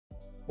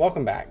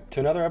Welcome back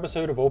to another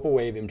episode of Opal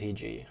Wave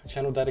MTG, a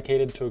channel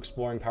dedicated to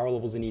exploring power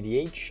levels in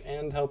EDH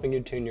and helping you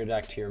tune your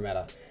deck to your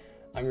meta.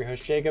 I'm your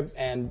host Jacob,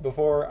 and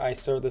before I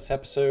start this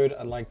episode,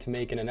 I'd like to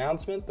make an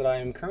announcement that I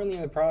am currently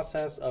in the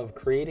process of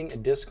creating a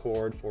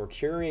Discord for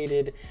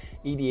curated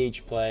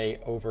EDH play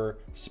over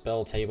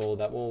Spell Table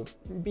that will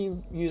be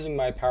using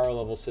my power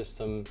level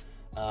system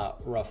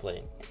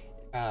roughly.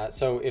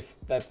 So if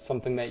that's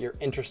something that you're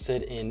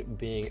interested in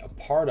being a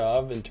part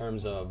of in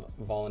terms of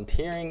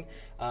volunteering,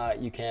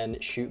 you can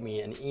shoot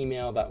me an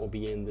email that will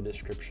be in the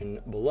description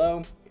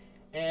below.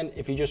 And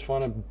if you just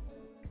want to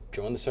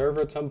join the server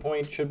at some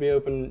point, it should be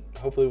open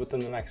hopefully within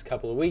the next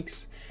couple of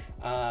weeks.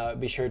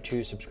 Be sure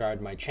to subscribe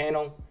to my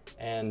channel,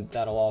 and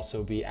that'll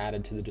also be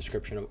added to the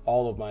description of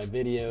all of my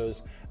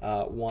videos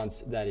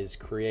once that is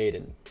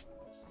created.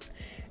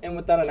 And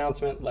with that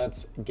announcement,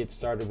 let's get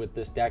started with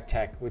this deck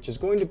tech, which is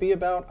going to be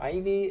about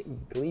Ivy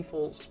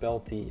Gleeful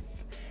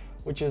Spellthief,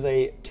 which is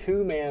a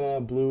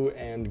 2-mana blue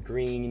and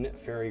green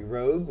fairy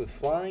rogue with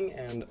flying,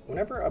 and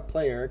whenever a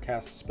player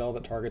casts a spell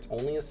that targets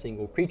only a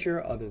single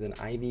creature other than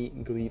Ivy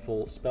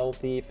Gleeful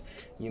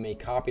Spellthief, you may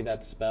copy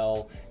that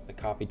spell. The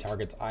copy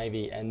targets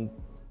Ivy, and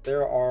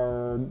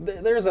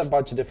there's a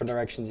bunch of different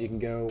directions you can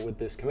go with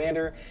this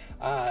commander.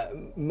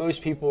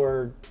 Most people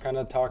are kind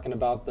of talking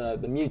about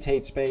the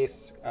mutate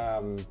space,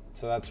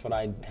 so that's what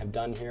I have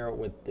done here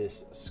with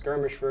this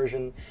skirmish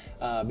version.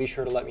 Be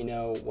sure to let me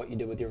know what you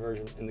did with your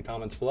version in the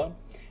comments below,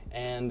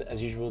 and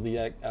as usual,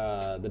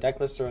 the deck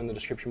lists are in the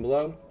description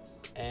below.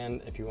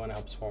 And if you want to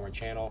help support my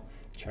channel,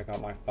 check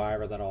out my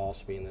Fiverr, that'll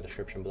also be in the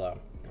description below.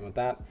 And with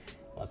that,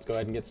 let's go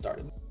ahead and get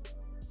started.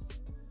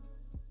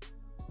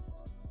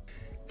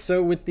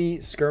 So with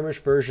the skirmish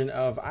version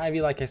of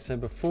Ivy, like I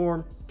said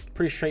before,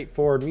 pretty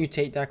straightforward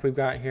mutate deck we've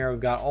got here. We've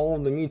got all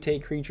of the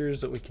mutate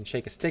creatures that we can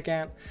shake a stick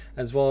at,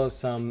 as well as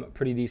some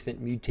pretty decent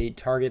mutate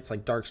targets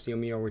like Darksteel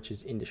Mirror, which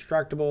is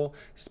indestructible,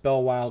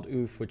 Spell Wild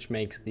Oof, which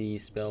makes the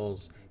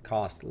spells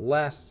cost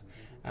less,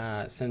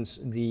 since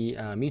the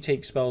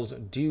mutate spells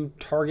do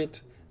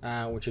target,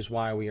 which is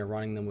why we are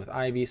running them with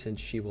Ivy, since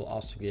she will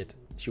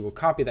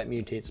copy that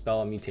mutate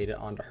spell and mutate it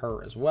onto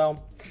her as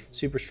well.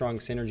 Super strong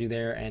synergy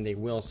there, and a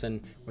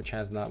Wilson, which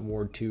has that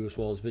ward 2 as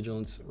well as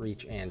Vigilance,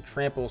 Reach, and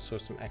Trample, so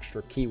some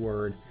extra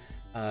keyword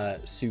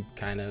soup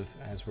kind of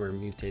as we're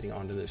mutating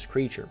onto this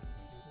creature.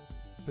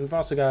 We've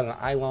also got an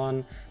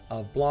Eidolon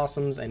of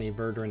Blossoms and a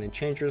Verduran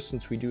Enchantress,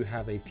 since we do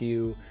have we've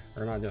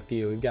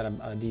got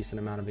a decent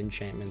amount of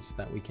enchantments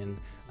that we can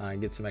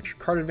get some extra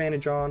card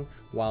advantage on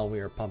while we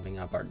are pumping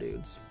up our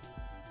dudes.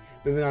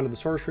 Moving on to the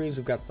sorceries,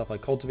 we've got stuff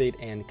like Cultivate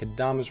and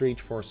Kadama's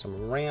Reach for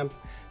some ramp,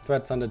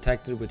 Threats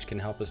Undetected, which can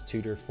help us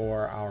tutor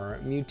for our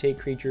mutate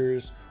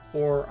creatures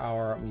or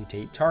our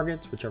mutate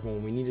targets, whichever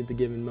one we need at the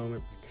given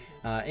moment.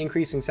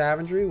 Increasing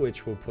Savagery,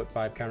 which will put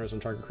 5 counters on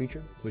target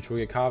creature, which will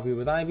get copied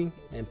with Ivy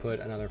and put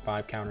another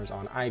 5 counters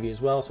on Ivy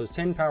as well. So it's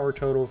 10 power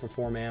total for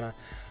 4 mana,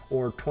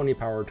 or 20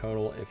 power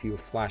total if you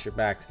flash it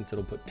back, since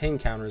it'll put 10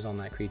 counters on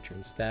that creature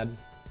instead.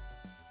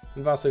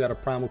 We've also got a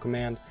Primal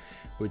Command,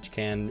 which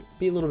can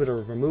be a little bit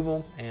of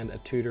removal, and a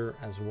tutor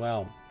as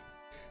well.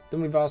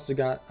 Then we've also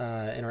got,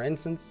 in our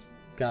instance,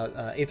 got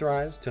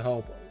Aetherize to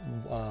help,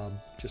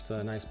 just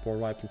a nice board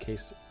wipe in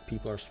case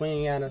people are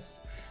swinging at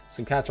us.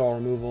 Some catch-all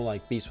removal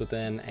like Beast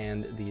Within,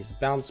 and these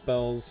bounce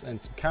spells, and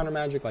some counter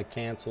magic like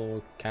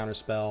Cancel,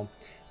 Counterspell,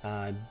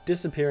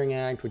 Disappearing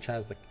Act, which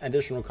has the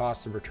additional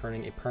cost of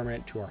returning a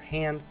permanent to our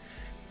hand.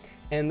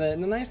 And the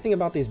nice thing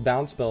about these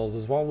bounce spells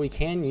is while we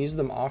can use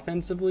them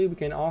offensively, we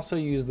can also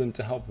use them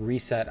to help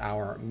reset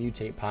our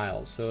mutate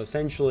piles. So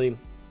essentially,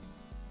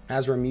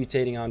 as we're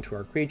mutating onto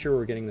our creature,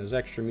 we're getting those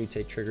extra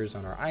mutate triggers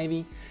on our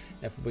Ivy.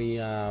 If we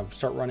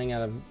start running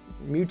out of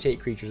mutate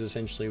creatures,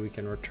 essentially we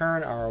can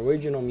return our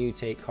original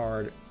mutate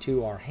card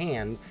to our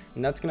hand,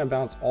 and that's going to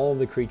bounce all of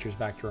the creatures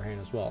back to our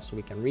hand as well. So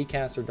we can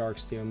recast our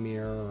Darksteel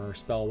Mirror or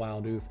Spell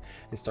Wild Oof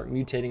and start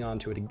mutating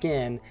onto it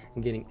again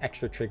and getting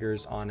extra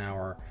triggers on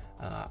our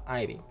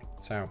Ivy.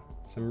 So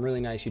some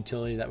really nice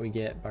utility that we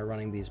get by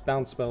running these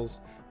bounce spells,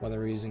 whether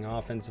we're using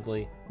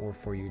offensively or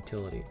for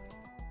utility.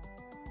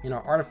 In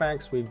our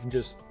artifacts, we've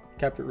just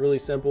kept it really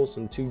simple,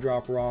 some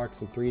 2-drop rocks,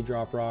 some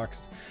 3-drop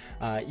rocks.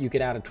 You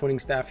could add a Twinning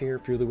Staff here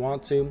if you really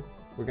want to.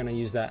 We're going to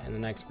use that in the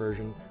next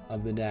version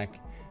of the deck.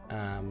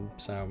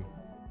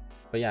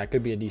 But yeah, it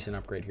could be a decent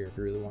upgrade here if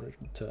you really wanted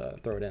to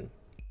throw it in.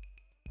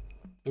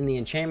 In the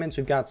enchantments,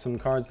 we've got some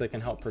cards that can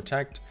help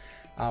protect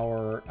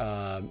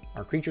our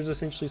creatures,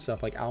 essentially,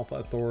 stuff like Alpha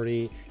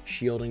Authority,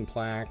 Shielding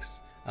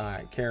Plaques,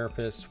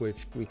 Carapace,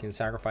 which we can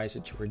sacrifice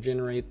it to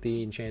regenerate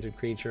the enchanted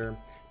creature,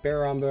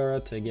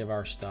 Barambara to give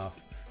our stuff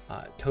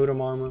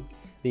Totem Armor.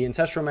 The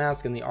Ancestral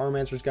Mask and the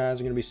Armancers guys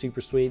are going to be super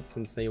sweet,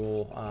 since they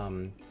will,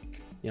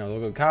 they'll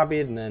go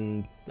copied and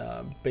then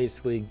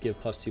basically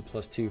give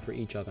 +2/+2 for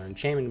each other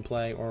enchantment in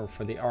play, or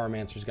for the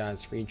Armancers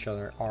guys for each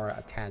other are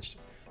attached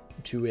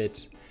to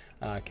it.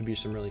 Can be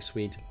some really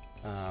sweet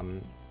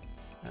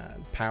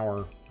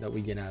power that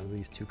we get out of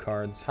these 2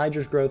 cards.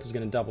 Hydra's Growth is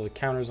going to double the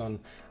counters on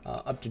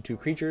up to 2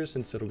 creatures,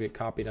 since it'll get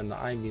copied on the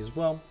Ivy as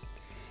well.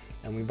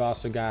 And we've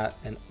also got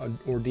an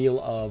Ordeal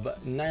of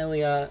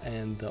Nylea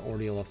and the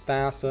Ordeal of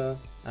Thassa.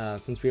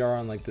 Since we are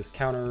on like this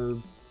counter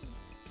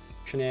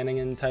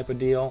shenanigan type of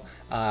deal,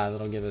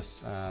 that'll give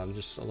us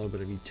just a little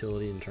bit of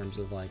utility in terms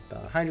of like the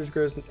Hydra's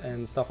Growth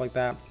and stuff like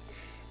that.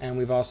 And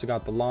we've also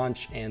got the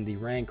Launch and the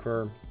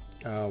Rancor,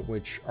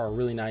 which are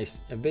really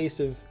nice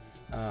evasive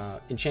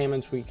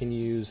enchantments we can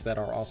use that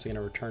are also going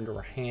to return to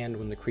our hand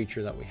when the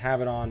creature that we have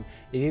it on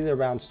is either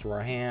bounced to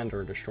our hand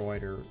or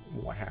destroyed or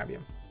what have you.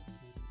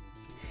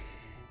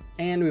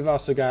 And we've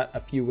also got a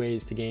few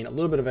ways to gain a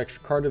little bit of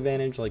extra card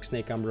advantage, like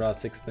Snake Umbra,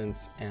 Sixth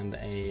Sense, and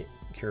a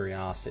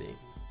Curiosity.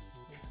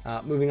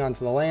 Moving on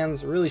to the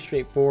lands, really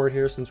straightforward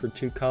here since we're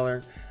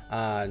 2-color.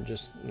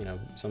 Just, you know,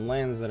 some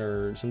lands that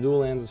are, some dual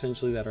lands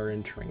essentially that are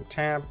entering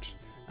tapped.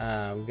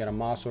 We've got a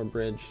Mossor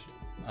Bridge,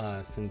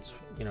 since,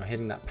 you know,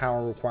 hitting that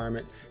power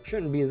requirement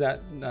shouldn't be that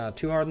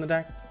too hard in the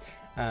deck.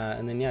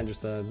 And then yeah,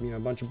 just a, you know, a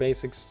bunch of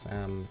basics.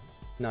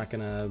 Not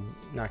gonna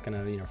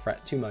you know,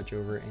 fret too much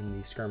over in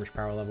the Skirmish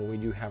power level. We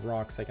do have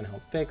rocks that can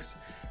help fix,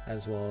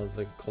 as well as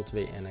the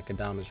Cultivate and a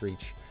Kadama's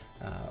Reach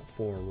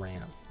for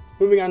ramp.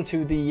 Moving on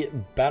to the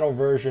battle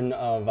version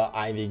of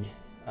Ivy,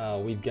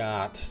 we've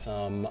got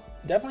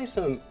definitely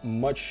some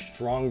much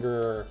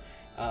stronger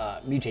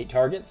mutate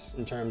targets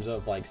in terms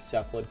of like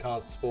Cephalid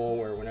Constable,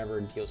 where whenever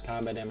it deals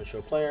combat damage to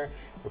a player,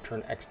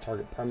 return X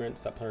target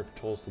permanents that player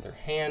controls to their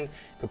hand.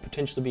 Could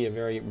potentially be a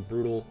very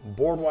brutal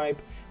board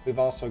wipe. We've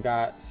also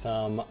got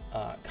some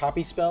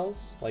copy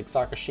spells like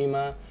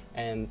Sakashima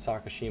and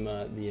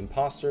Sakashima the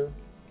Imposter,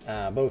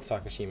 both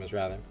Sakashimas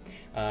rather,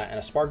 and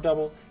a Spark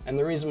Double. And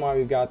the reason why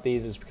we've got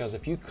these is because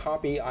if you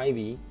copy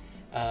Ivy,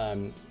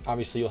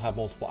 obviously you'll have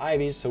multiple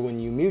Ivies, so when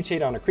you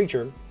mutate on a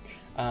creature,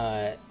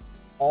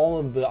 all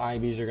of the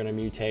Ivies are going to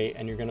mutate,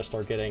 and you're going to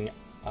start getting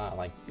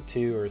like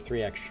 2 or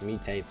 3 extra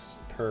mutates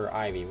per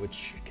Ivy,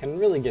 which can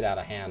really get out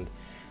of hand.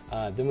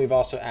 Then we've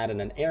also added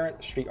an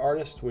Errant Street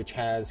Artist, which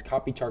has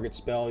copy target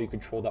spell you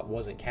control that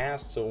wasn't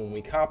cast. So when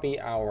we copy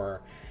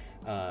our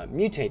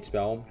mutate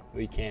spell,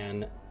 we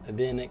can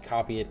then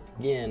copy it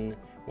again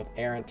with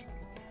Errant.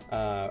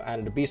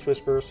 Added a Beast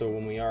Whisper, so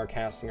when we are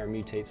casting our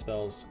mutate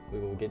spells, we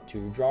will get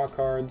to draw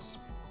cards.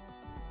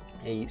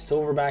 A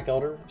Silverback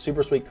Elder,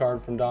 super sweet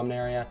card from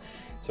Dominaria.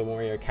 So when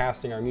we are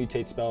casting our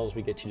mutate spells,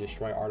 we get to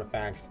destroy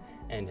artifacts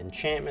and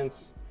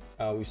enchantments.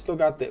 We've still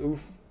got the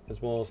Oof,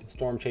 as well as the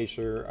Storm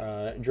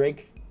Chaser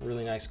Drake,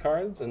 really nice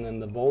cards. And then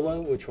the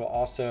Volo, which will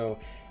also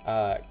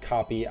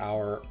copy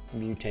our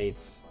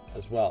mutates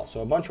as well. So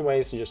a bunch of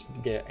ways to just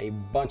get a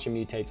bunch of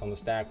mutates on the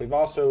stack. We've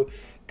also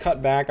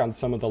cut back on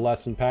some of the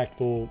less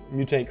impactful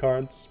mutate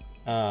cards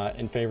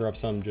in favor of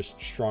some just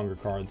stronger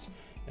cards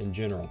in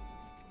general.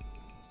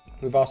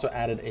 We've also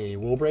added a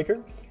Will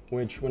Breaker,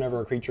 which whenever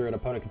a creature an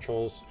opponent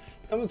controls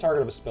becomes a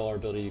target of a spell or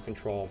ability you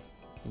control,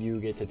 you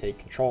get to take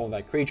control of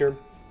that creature,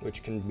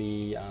 which can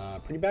be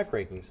pretty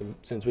backbreaking,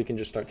 since we can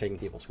just start taking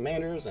people's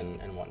commanders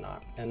and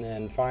whatnot. And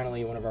then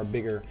finally, one of our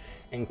bigger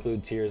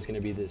includes here is going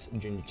to be this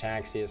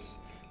Jin-Gitaxias,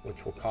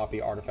 which will copy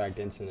artifact,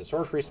 instant, and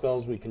sorcery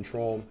spells we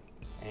control,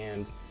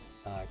 and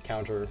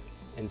counter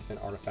instant,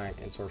 artifact,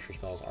 and sorcery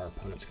spells our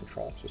opponents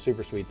control. So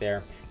super sweet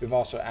there. We've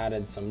also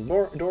added some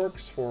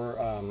dorks for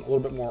a little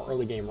bit more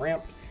early game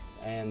ramp,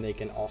 and they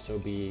can also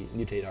be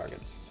mutate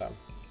targets. So,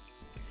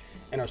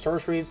 and our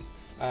sorceries,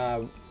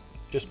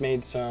 just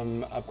made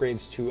some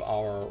upgrades to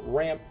our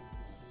ramp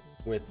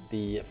with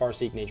the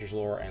Farseek, Nature's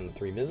Lore, and the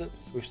 3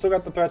 visits. We've still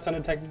got the Threats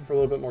Undetected for a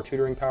little bit more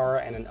tutoring power,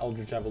 and an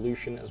Eldritch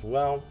Evolution as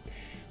well,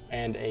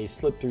 and a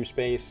Slip Through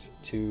Space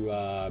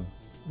to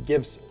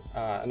gives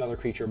another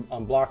creature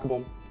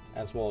unblockable,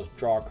 as well as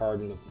draw a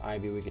card. In the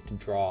Ivy, we get to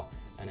draw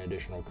an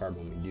additional card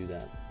when we do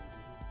that.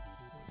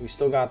 We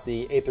still got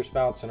the Aether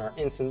Spouts in our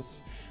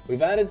instance.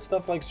 We've added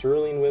stuff like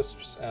Cerulean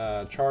Wisps,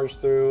 Charge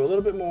Through, a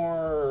little bit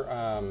more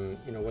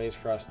you know, ways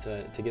for us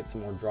to get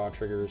some more draw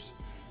triggers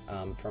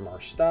from our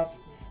stuff,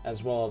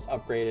 as well as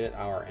upgraded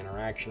our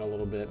interaction a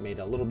little bit, made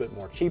it a little bit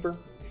more cheaper.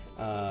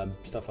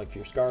 Stuff like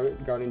Fierce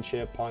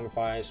Guardianship,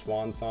 Pongify,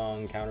 Swan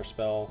Song,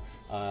 Counterspell,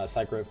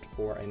 Cycrift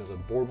for another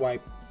board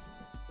wipe.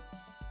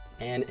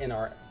 And in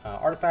our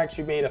artifacts,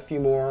 we've made a few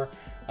more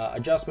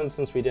adjustments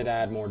since we did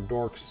add more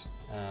dorks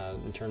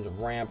in terms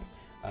of ramp.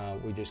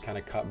 We just kind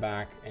of cut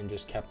back and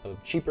just kept the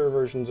cheaper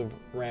versions of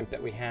ramp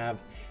that we have.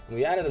 And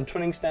we added a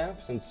Twinning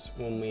Staff, since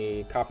when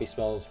we copy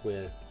spells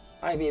with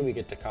Ivy, we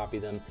get to copy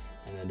them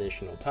an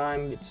additional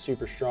time. It's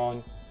super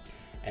strong.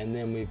 And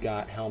then we've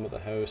got Helm of the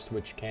Host,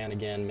 which can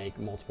again make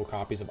multiple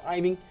copies of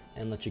Ivy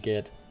and let you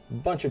get a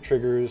bunch of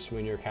triggers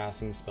when you're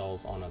casting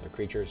spells on other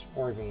creatures,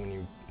 or even when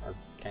you are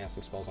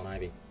casting spells on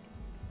Ivy.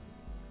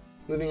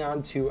 Moving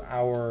on to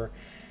our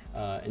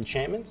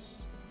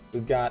enchantments,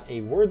 we've got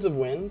a Words of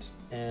Wind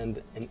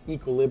and an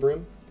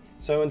Equilibrium.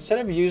 So instead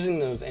of using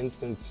those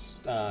instants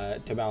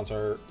to bounce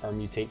our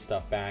mutate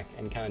stuff back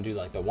and kind of do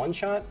like the one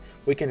shot,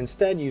 we can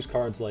instead use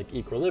cards like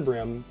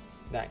Equilibrium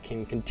that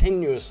can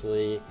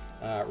continuously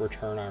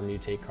return our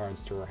mutate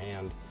cards to our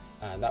hand.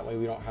 That way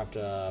we don't have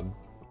to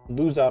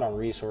lose out on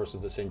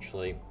resources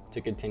essentially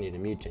to continue to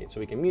mutate. So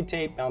we can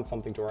mutate, bounce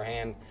something to our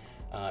hand,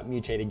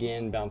 mutate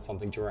again, bounce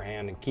something to our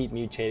hand, and keep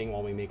mutating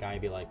while we make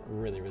Ivy like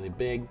really, really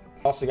big.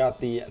 Also got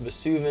the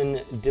Vesuvian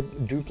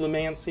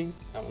Duplimancy.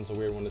 That one's a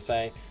weird one to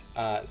say.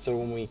 So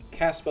when we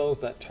cast spells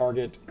that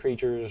target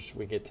creatures,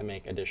 we get to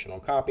make additional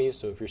copies.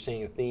 So if you're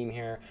seeing a theme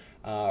here,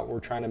 we're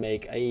trying to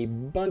make a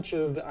bunch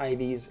of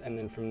Ivies, and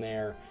then from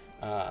there,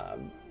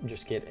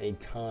 just get a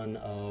ton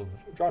of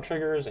draw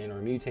triggers and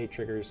or mutate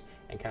triggers,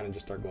 and kind of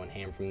just start going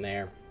ham from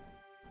there.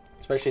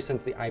 Especially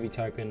since the Ivy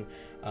token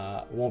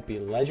won't be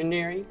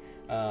legendary.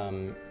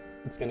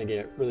 It's going to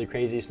get really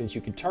crazy since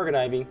you can target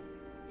Ivy.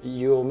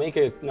 You'll make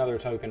another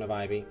token of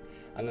Ivy,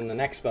 and then the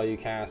next spell you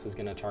cast is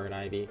going to target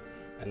Ivy,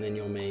 and then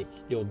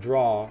you'll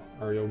draw,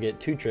 or you'll get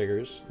 2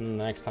 triggers, and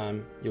the next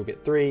time you'll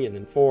get 3, and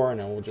then 4, and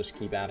then we'll just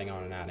keep adding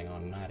on and adding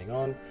on and adding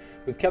on.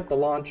 We've kept the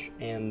launch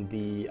and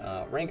the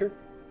rancor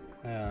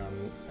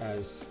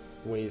as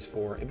ways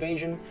for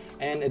evasion,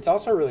 and it's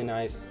also really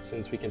nice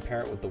since we can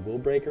pair it with the Will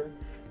Breaker.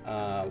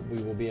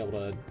 We will be able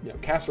to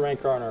cast a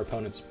rancor on our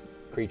opponent's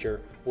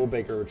creature, Will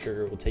Breaker will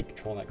trigger, we'll take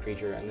control of that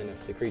creature, and then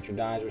if the creature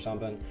dies or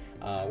something,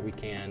 we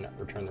can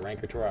return the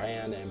rancor to our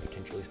hand and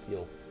potentially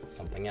steal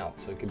something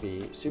else. So it could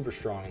be super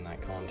strong in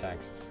that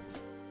context.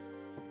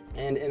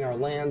 And in our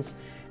lands,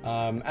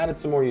 added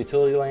some more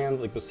utility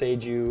lands like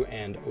Boseiju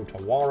and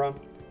Otawara,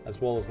 as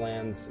well as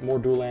lands, more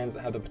dual lands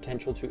that have the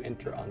potential to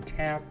enter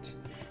untapped.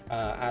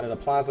 Added a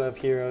Plaza of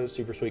Heroes,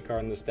 super sweet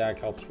card in this deck,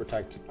 helps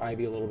protect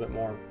Ivy a little bit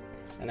more.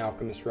 An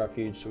Alchemist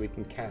Refuge, so we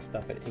can cast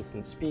stuff at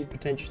instant speed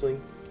potentially.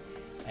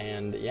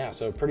 And yeah,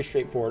 so pretty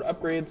straightforward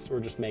upgrades.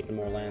 We're just making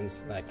more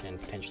lands that can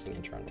potentially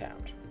enter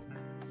untapped.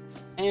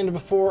 And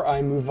before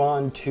I move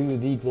on to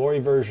the glory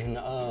version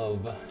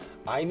of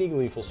Ivy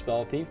Gleeful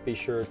Spellthief, be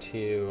sure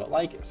to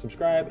like,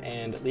 subscribe,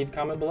 and leave a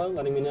comment below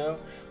letting me know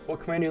what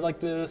commander you'd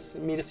like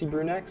me to see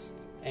brew next,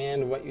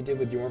 and what you did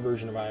with your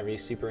version of Ivy.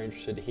 Super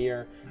interested to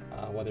hear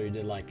whether you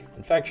did like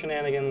infection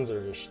shenanigans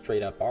or just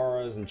straight up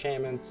auras,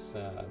 enchantments.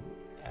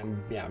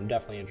 I'm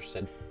definitely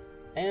interested.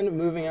 And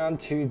moving on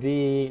to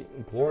the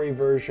glory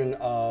version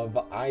of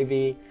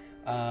Ivy,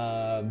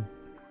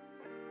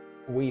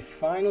 we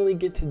finally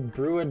get to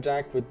brew a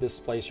deck with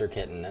Displacer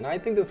Kitten, and I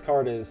think this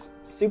card is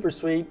super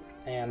sweet.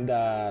 And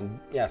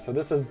yeah, so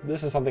this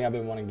is something I've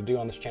been wanting to do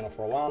on this channel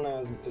for a while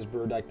now, is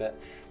brew a deck that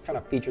kind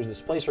of features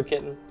Displacer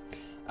Kitten,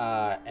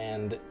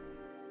 and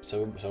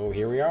so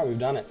here we are, we've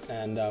done it,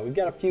 and we've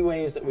got a few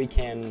ways that we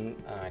can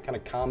kind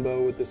of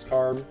combo with this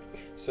card.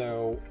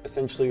 So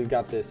essentially we've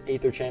got this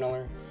Aether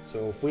Channeler.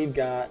 So if we've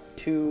got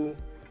 2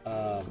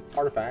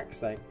 artifacts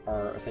that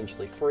are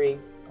essentially free,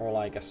 or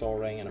like a Soul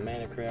Ring and a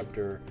Mana Crypt,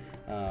 or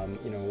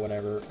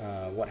whatever,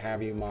 what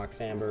have you,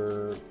 Mox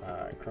Amber,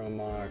 Chrome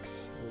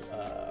Mox,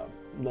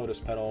 Lotus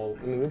Petal.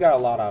 I mean, we've got a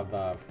lot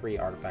of free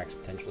artifacts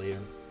potentially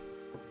here.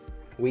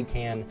 We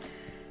can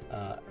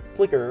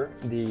flicker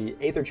the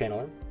Aether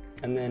Channeler,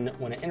 and then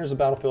when it enters the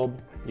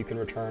battlefield, you can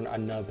return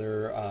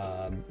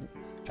another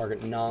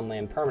target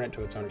non-land permanent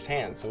to its owner's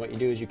hand. So what you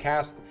do is you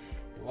cast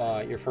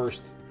your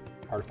first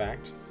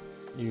artifact,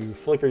 you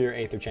flicker your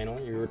Aether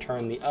Channeler, you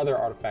return the other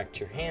artifact to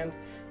your hand,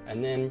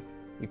 and then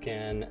you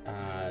can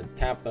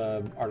tap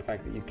the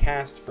artifact that you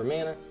cast for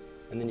mana,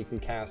 and then you can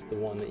cast the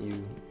one that you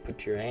put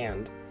to your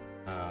hand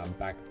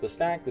back to the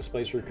stack.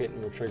 Displacer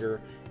Kitten will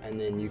trigger, and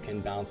then you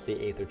can bounce the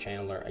Aether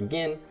Channeler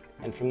again,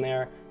 and from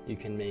there you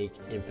can make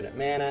infinite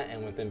mana,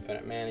 and with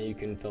infinite mana you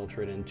can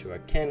filter it into a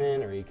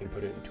Kennen, or you can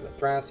put it into a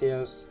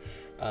Thrasios,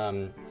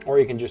 or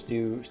you can just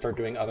start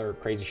doing other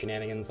crazy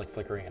shenanigans like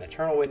flickering an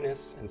Eternal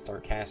Witness and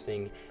start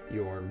casting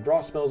your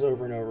draw spells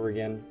over and over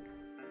again.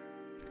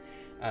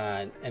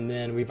 And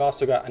then we've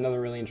also got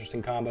another really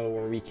interesting combo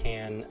where we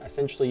can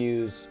essentially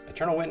use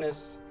Eternal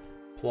Witness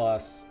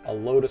plus a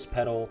Lotus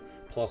Petal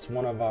plus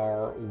one of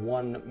our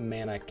 1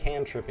 mana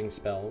cantripping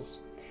spells.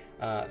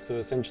 So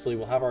essentially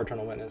we'll have our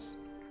Eternal Witness,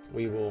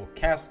 we will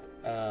cast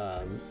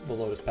the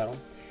Lotus Petal,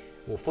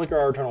 we'll flicker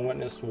our Eternal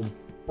Witness, we'll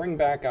bring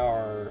back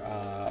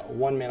our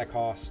 1 mana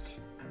cost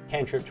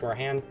cantrip to our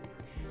hand,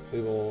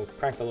 we will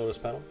crack the Lotus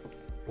Petal,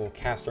 we'll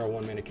cast our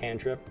 1 mana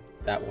cantrip,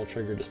 that will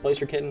trigger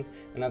Displacer Kitten,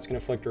 and that's going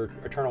to flicker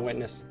Eternal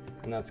Witness,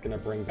 and that's going to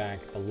bring back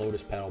the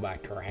Lotus Petal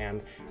back to our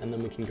hand, and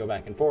then we can go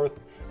back and forth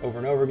over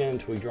and over again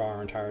until we draw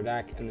our entire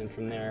deck, and then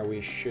from there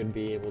we should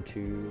be able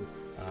to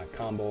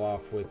combo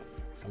off with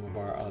some of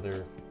our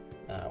other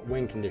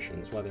win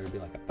conditions, whether it be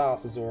like a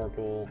Thassa's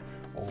Oracle,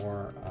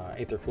 or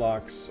Aether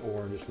Flux,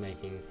 or just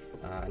making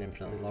an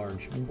infinitely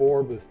large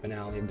board with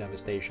Finale of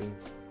Devastation.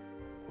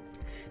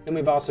 Then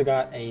we've also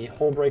got a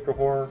Hullbreaker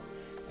Horror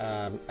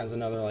as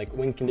another like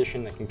win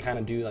condition that can kind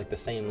of do like the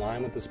same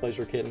line with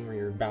Displacer Kitten, where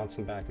you're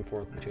bouncing back and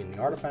forth between the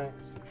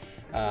artifacts.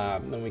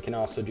 Then we can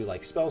also do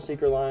like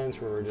Spellseeker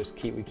lines, where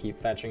we keep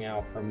fetching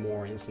out for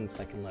more instants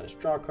that can let us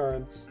draw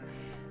cards.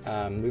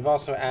 We've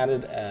also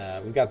added,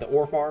 we've got the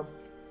Orpharm,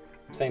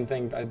 same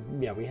thing.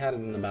 Yeah, we had it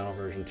in the battle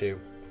version too.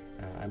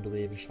 I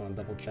believe. I just want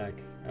to double check.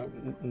 Oh,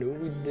 no,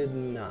 we did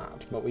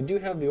not. But we do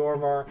have the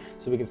Orvar,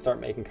 so we can start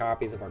making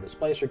copies of our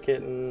Displacer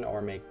Kitten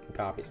or make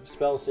copies of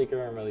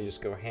Spellseeker and really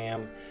just go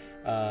ham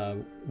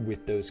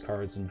with those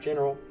cards in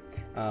general.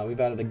 We've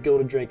added a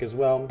Gilded Drake as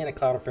well and a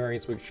Cloud of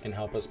Fairies, which can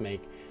help us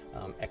make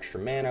extra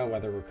mana,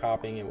 whether we're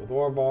copying it with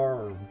Orvar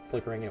or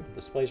flickering it with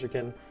Displacer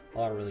Kitten. A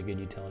lot of really good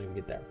utility we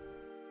get there.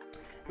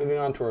 Moving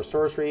on to our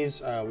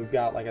sorceries, we've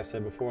got, like I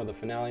said before, the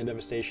Finale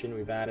Devastation.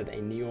 We've added a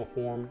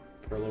Neoform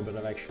for a little bit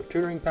of extra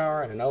tutoring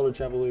power and an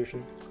Eldritch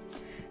Evolution.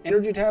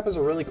 Energy Tap is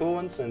a really cool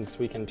one since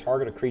we can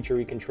target a creature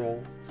we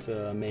control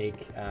to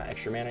make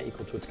extra mana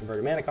equal to its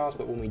converted mana cost,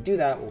 but when we do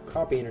that, we'll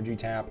copy Energy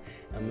Tap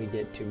and we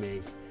get to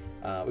make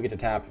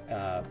tap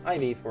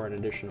Ivy for an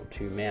additional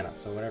 2 mana.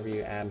 So whatever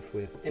you add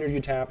with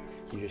Energy Tap,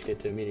 you just get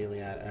to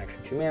immediately add an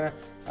extra 2 mana.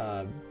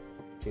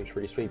 Seems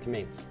pretty sweet to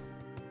me.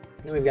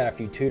 Then we've got a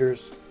few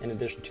tutors in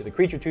addition to the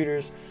creature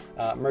tutors.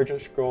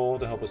 Merchant Scroll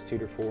to help us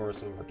tutor for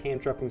some of our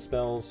cantripping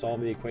spells. Solve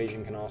the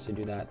Equation can also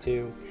do that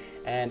too.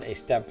 And a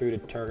Step Through to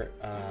target,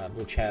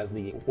 which has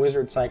the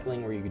Wizard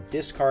cycling where you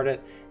discard it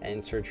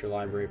and search your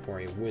library for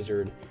a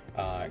wizard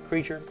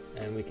creature.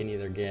 And we can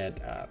either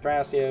get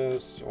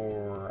Thrasios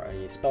or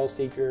a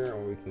Spellseeker,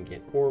 or we can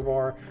get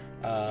Orvar.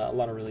 A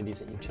lot of really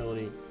decent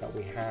utility that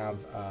we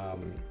have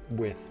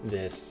with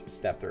this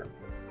Step Through.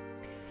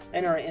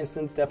 And our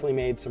instance definitely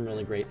made some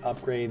really great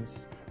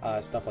upgrades,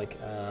 stuff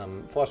like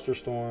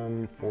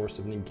Flusterstorm, Force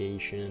of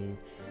Negation.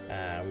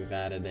 We've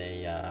added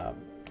a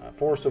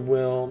Force of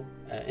Will,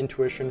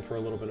 Intuition for a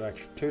little bit of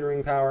extra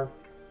tutoring power,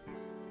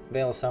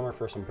 Veil of Summer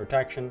for some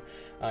protection.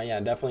 Yeah,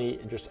 definitely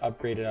just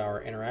upgraded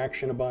our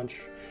interaction a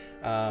bunch.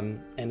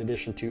 In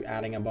addition to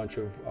adding a bunch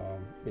of,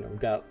 we've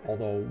got all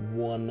the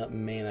 1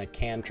 mana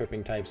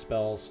cantripping type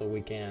spells, so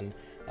we can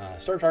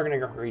start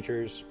targeting our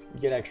creatures,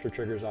 get extra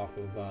triggers off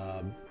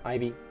of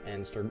Ivy,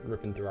 and start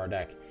ripping through our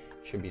deck.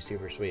 Should be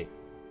super sweet.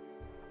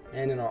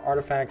 And in our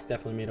artifacts,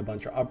 definitely made a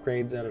bunch of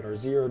upgrades, added our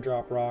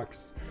 0-drop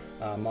rocks.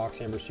 Mox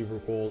Amber super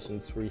cool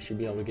since we should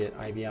be able to get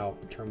Ivy out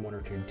turn 1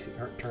 or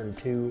turn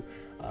 2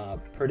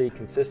 pretty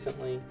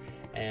consistently.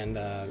 And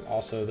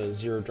also the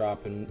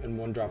 0-drop and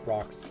 1-drop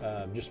rocks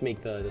just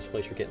make the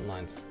Displacer Kitten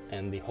lines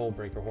and the Hull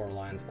Breaker Horror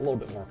lines a little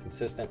bit more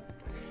consistent.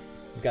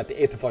 We've got the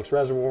Aetherflux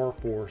Reservoir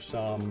for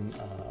some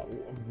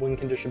win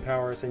condition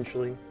power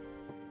essentially.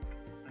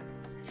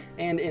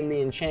 And in the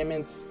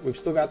enchantments, we've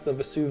still got the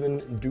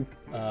Vesuvan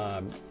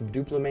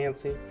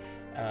Duplimancy.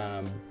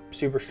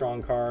 Super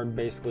strong card,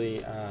 basically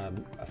a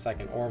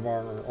second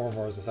Orvar, or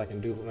Orvar is a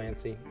second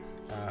Duplimancy,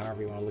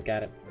 however you want to look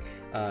at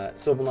it.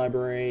 Sylvan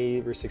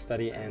Library, Rustic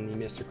Study, and the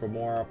Mystical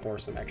Mora for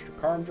some extra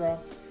card draw.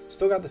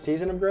 Still got the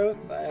Season of Growth.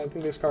 I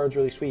think this card's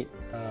really sweet,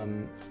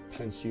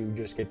 since you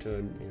just get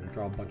to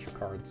draw a bunch of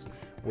cards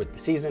with the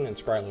Season and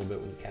scry a little bit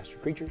when you cast your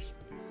creatures.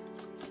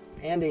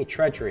 And a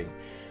Treachery.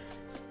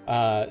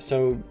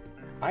 So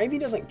Ivy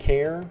doesn't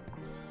care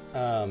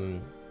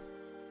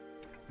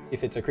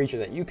if it's a creature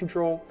that you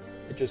control.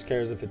 It just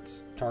cares if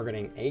it's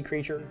targeting a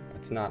creature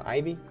that's not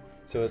Ivy.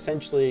 So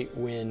essentially,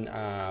 when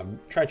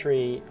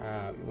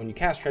when you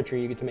cast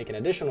Treachery, you get to make an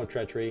additional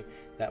Treachery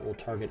that will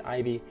target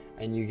Ivy,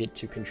 and you get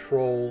to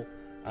control.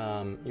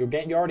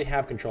 You already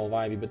have control of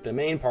Ivy, but the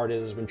main part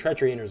is when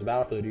Treachery enters the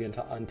battlefield, you get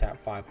to untap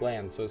 5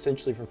 lands. So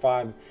essentially, for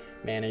 5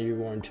 mana, you're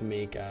going to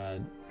make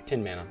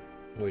 10 mana,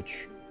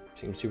 which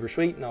seems super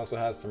sweet, and also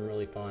has some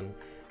really fun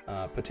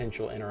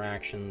potential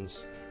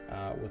interactions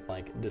with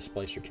like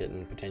Displacer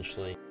Kitten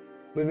potentially.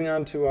 Moving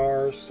on to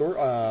our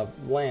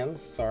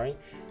lands,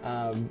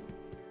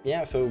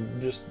 yeah, so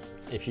just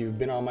if you've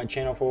been on my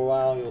channel for a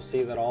while, you'll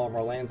see that all of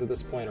our lands at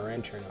this point are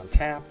entering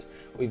untapped.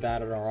 We've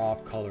added our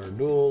off-color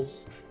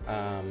duels.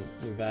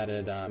 We've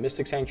added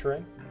Mystic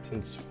Sanctuary,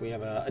 since we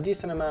have a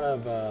decent amount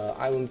of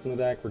islands in the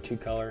deck. We're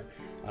 2-color,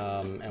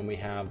 and we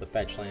have the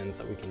fetch lands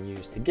that we can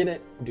use to get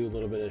it. Do a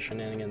little bit of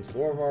shenanigans with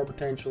Orvar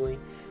potentially.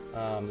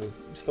 We've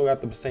still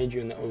got the Boseiju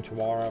and the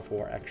Otawara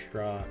for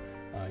extra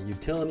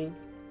utility.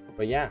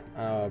 But yeah,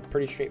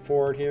 pretty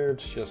straightforward here.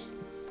 It's just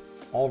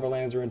all of our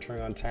lands are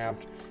entering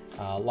untapped.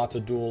 Lots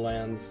of dual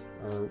lands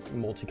or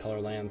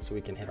multicolor lands so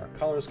we can hit our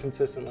colors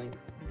consistently.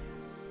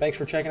 Thanks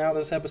for checking out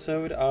this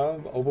episode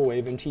of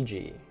Obawave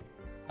MTG.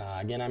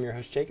 Again, I'm your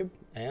host Jacob,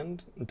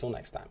 and until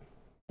next time.